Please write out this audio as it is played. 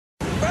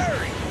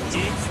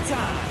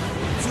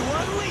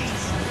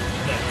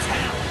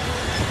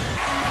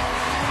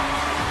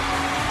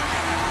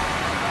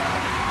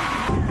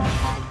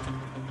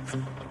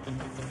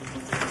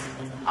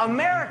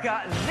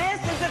America,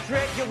 this is the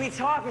trick you'll be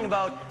talking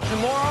about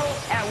tomorrow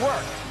at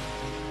work.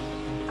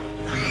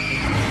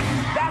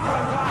 That's what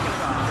I'm talking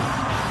about.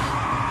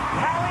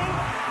 Howie,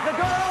 the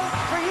girl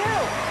for you.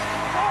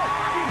 Oh.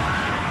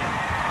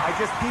 I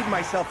just peed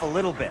myself a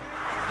little bit.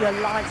 You're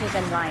larger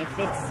than life.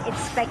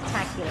 It's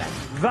spectacular.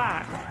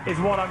 That is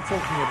what I'm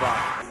talking about.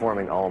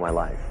 Performing all my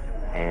life,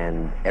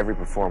 and every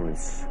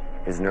performance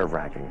is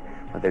nerve-wracking,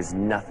 but there's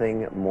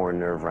nothing more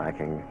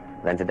nerve-wracking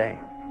than today.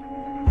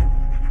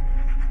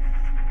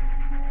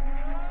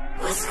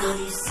 What's called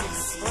you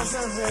sexy? What's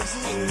up, sexy?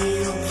 And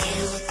you don't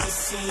care what they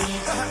say.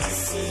 They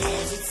say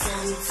every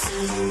time you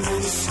turn around,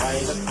 you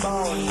shine the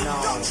phone.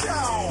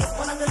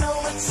 Wanna know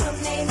what your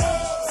name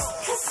is?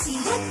 'Cause see,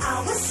 when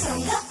I was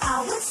younger, I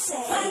would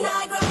say, when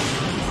I grow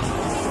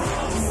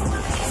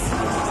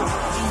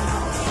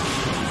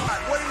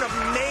What an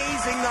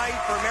amazing night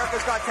for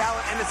America's Got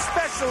Talent, and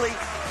especially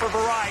for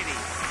Variety.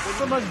 It's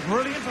the most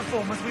brilliant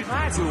performance we've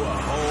had. To a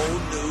whole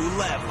new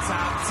level.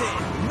 Top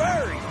 10,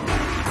 Murray.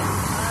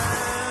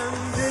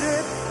 Did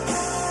it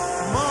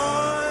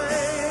my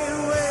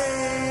way.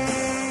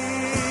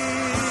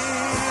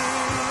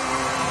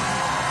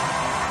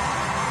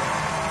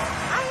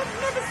 I have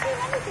never seen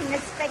anything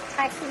as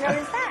spectacular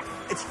as that.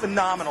 It's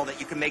phenomenal that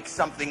you can make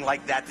something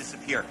like that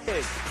disappear.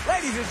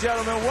 Ladies and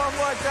gentlemen, one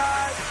more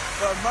time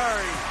for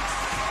Murray.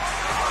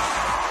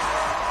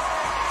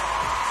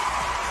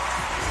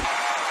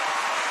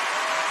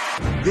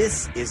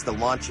 This is the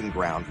launching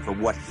ground for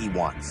what he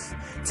wants.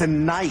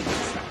 Tonight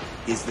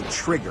is the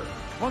trigger.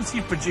 Once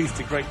you've produced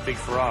a great big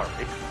Ferrari,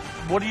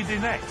 what do you do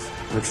next?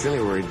 I'm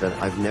extremely worried that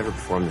I've never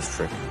performed this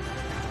trick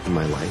in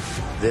my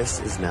life. This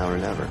is now or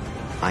never.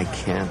 I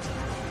can't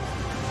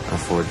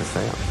afford to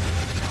fail.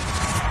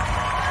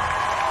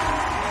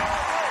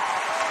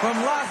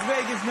 From Las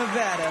Vegas,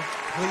 Nevada,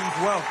 please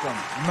welcome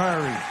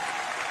Murray.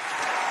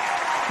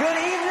 Good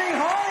evening,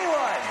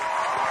 Hollywood.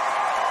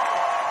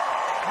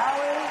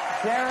 Howie,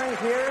 Sharon,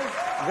 Piers,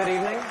 good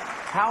evening.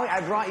 Howie,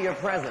 I brought you a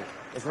present.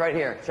 It's right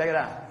here. Check it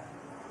out.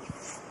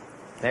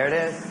 There it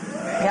is.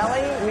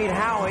 Kelly, meet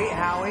Howie.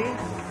 Howie,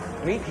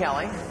 meet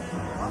Kelly.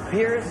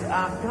 Piers,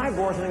 can I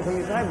borrow something from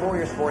you? Can I borrow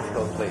your sports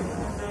coat, please?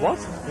 What?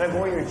 Can I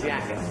borrow your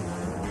jacket?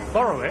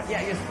 Borrow it?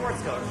 Yeah, your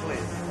sports coat,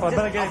 please. Well, I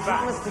better get it I back.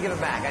 promise to give it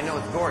back. I know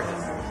it's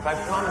gorgeous. But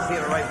I promise to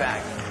give it right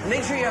back.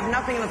 Make sure you have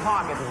nothing in the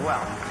pockets as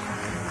well.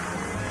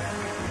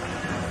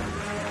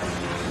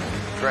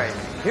 Great.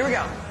 Here we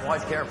go.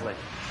 Watch carefully.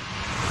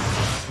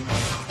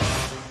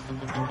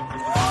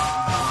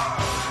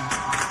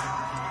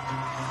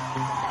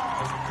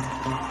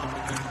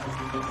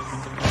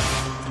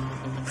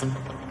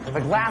 A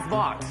glass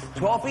box,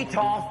 12 feet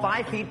tall,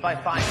 5 feet by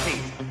 5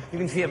 feet. You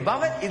can see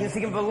above it, you can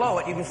see below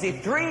it, you can see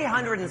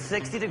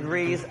 360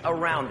 degrees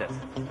around it.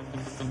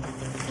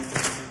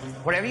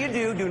 Whatever you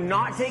do, do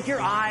not take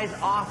your eyes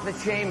off the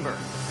chamber.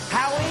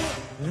 Howie,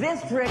 this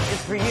trick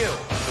is for you.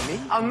 For me?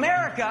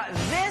 America,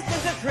 this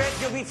is the trick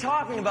you'll be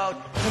talking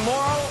about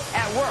tomorrow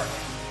at work.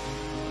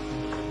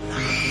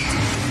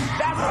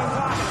 That's what I'm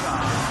talking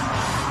about.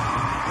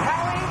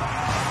 Howie,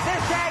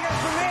 this dagger's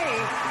for me,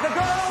 the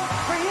girl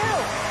for you.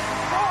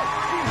 Oh,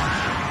 geez.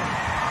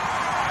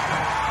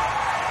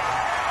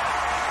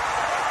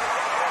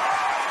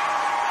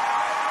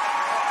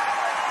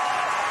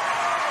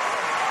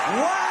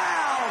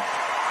 Wow!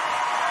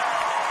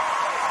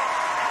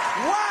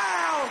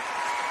 Wow!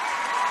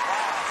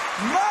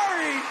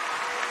 Murray!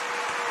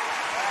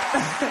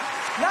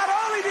 Not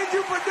only did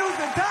you produce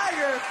a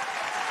tiger,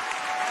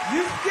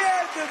 you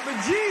scared the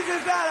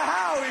bejesus out of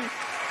Howie.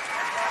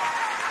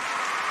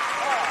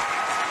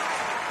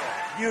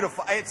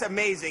 Beautiful. It's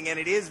amazing, and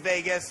it is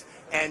Vegas,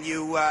 and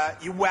you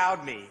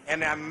wowed me,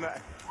 and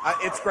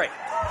it's great.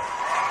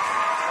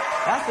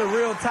 That's a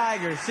real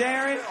tiger.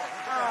 Sharon?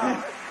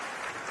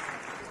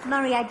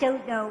 Murray, I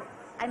don't know.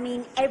 I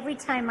mean, every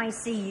time I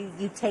see you,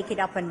 you take it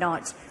up a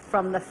notch.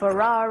 From the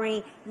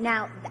Ferrari.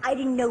 Now, I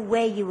didn't know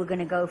where you were going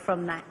to go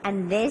from that.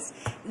 And this,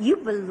 you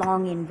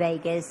belong in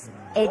Vegas.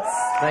 It's...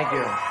 Thank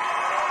you.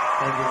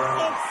 Thank you very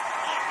much.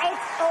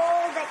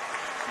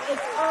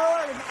 It's all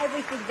and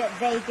everything that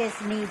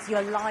Vegas needs.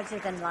 You're larger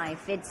than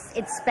life. It's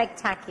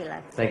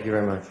spectacular. Thank you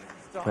very much.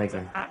 Thank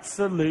you.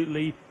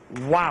 Absolutely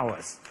wow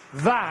us.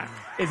 That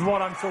is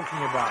what I'm talking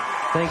about.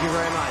 Thank you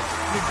very much.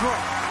 You're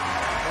great.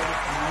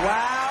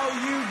 Wow,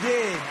 you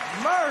did.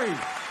 Murray.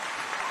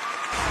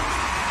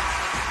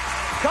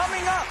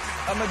 Coming up,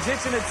 a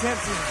magician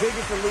attempts his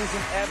biggest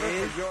illusion ever.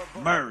 Is your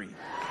Murray.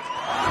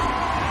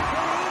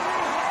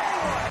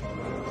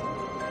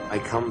 I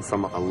come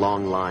from a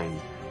long line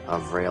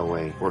of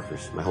railway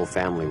workers. My whole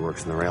family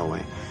works in the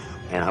railway.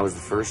 And I was the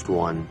first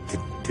one to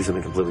do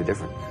something completely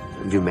different,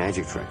 do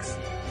magic tricks.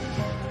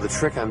 The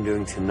trick I'm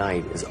doing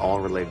tonight is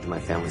all related to my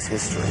family's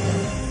history.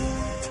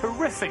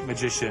 Terrific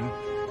magician,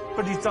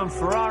 but he's done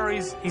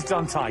Ferraris, he's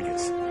done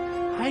tigers.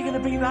 How are you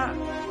going to beat that?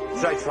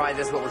 Should I try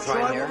this, what we're trying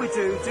Try here? what we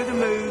do the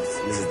moves.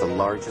 This is the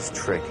largest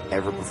trick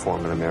ever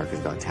performed on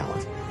America's Got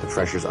Talent. The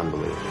pressure's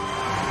unbelievable.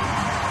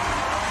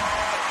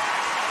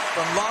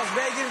 From Las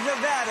Vegas,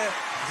 Nevada,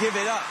 give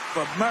it up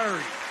for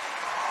Murray.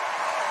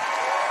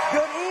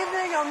 Good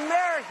evening,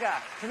 America.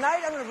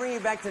 Tonight, I'm going to bring you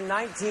back to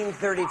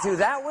 1932.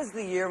 That was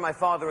the year my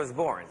father was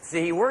born.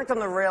 See, he worked on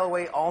the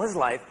railway all his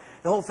life.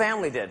 The whole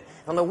family did.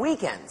 On the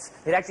weekends,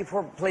 they'd actually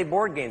play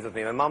board games with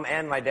me, my mom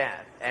and my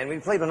dad. And we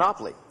played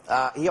Monopoly.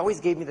 He always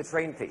gave me the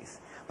train piece.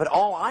 But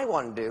all I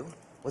wanted to do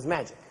was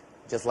magic,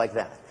 just like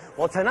that.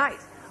 Well, tonight,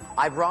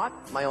 I brought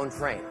my own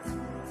train.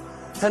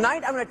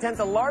 Tonight, I'm going to attempt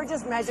the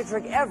largest magic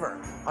trick ever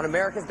on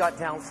America's Got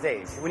Talent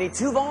stage. We need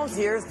 2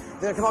 volunteers.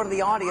 They're going to come out of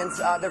the audience.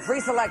 They're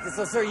pre-selected,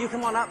 so, sir, you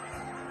come on up,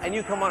 and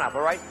you come on up,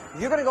 all right?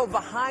 You're going to go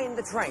behind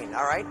the train,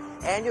 all right?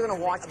 And you're going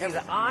to watch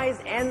the eyes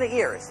and the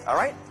ears, all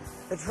right?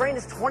 The train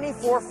is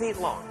 24 feet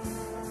long,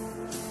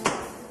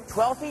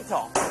 12 feet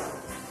tall,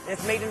 and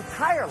it's made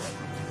entirely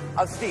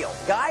of steel.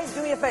 Guys,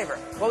 do me a favor.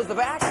 Close the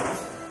back.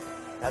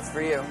 That's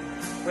for you.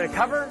 We're going to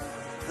cover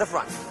the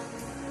front.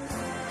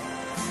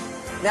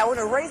 Now, we're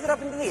going to raise it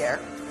up into the air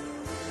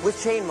with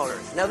chain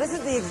motors. Now, this is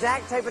the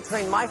exact type of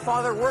train my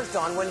father worked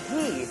on when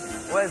he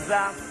was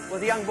a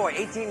young boy,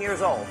 18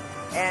 years old.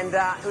 And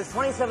it was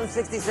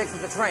 2766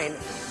 with the train.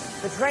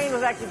 The train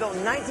was actually built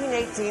in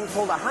 1918,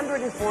 pulled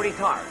 140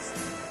 cars.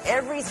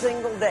 Every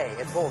single day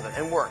it pulled it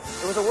and worked.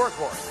 It was a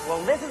workhorse.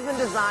 Well, this has been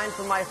designed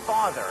for my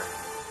father.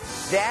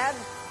 Dad,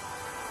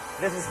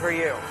 this is for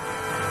you.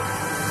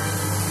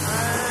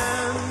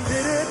 And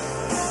did it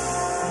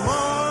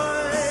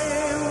my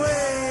way.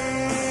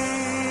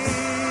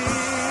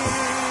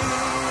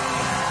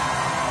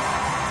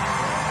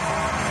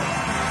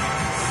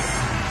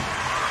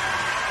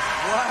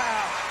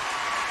 Wow.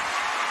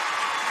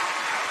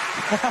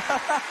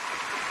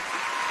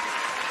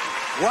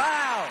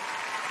 Wow.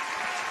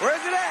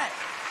 Where's it at?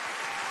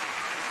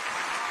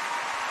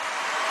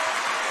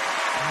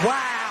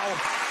 Wow.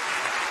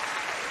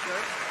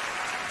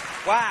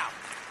 Wow.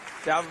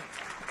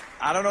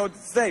 I don't know what to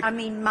say. I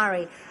mean,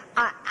 Murray,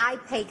 I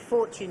paid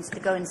fortunes to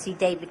go and see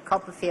David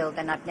Copperfield,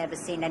 and I've never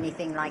seen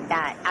anything like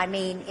that. I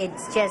mean,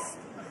 it's just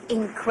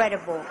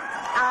incredible.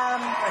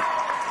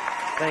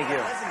 Thank you.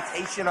 The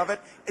presentation of it,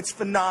 it's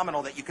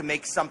phenomenal that you can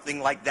make something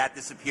like that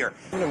disappear.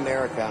 In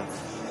America,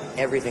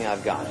 everything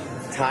I've got.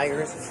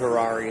 Tigers,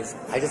 Ferraris.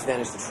 I just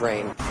vanished a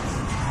train.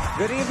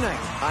 Good evening.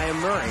 I am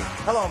Murray.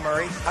 Hello,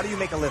 Murray. How do you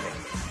make a living?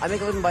 I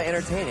make a living by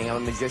entertaining. I'm a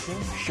magician.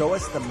 Show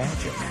us the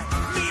magic.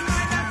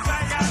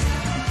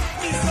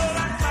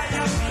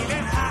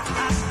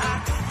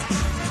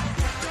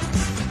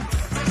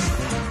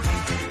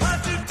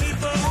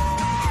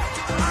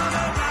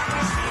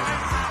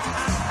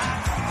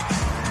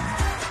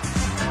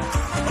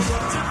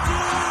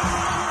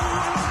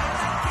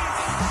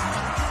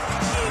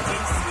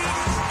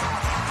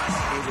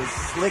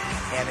 Slick,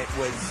 and it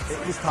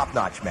was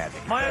top-notch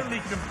magic. My only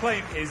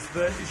complaint is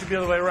that it should be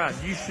the other way around.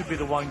 You should be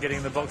the one getting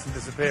in the box and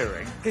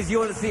disappearing. Because you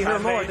want to see her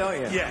more, don't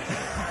you? Yeah.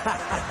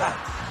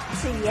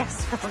 It's a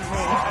yes from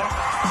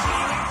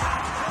me.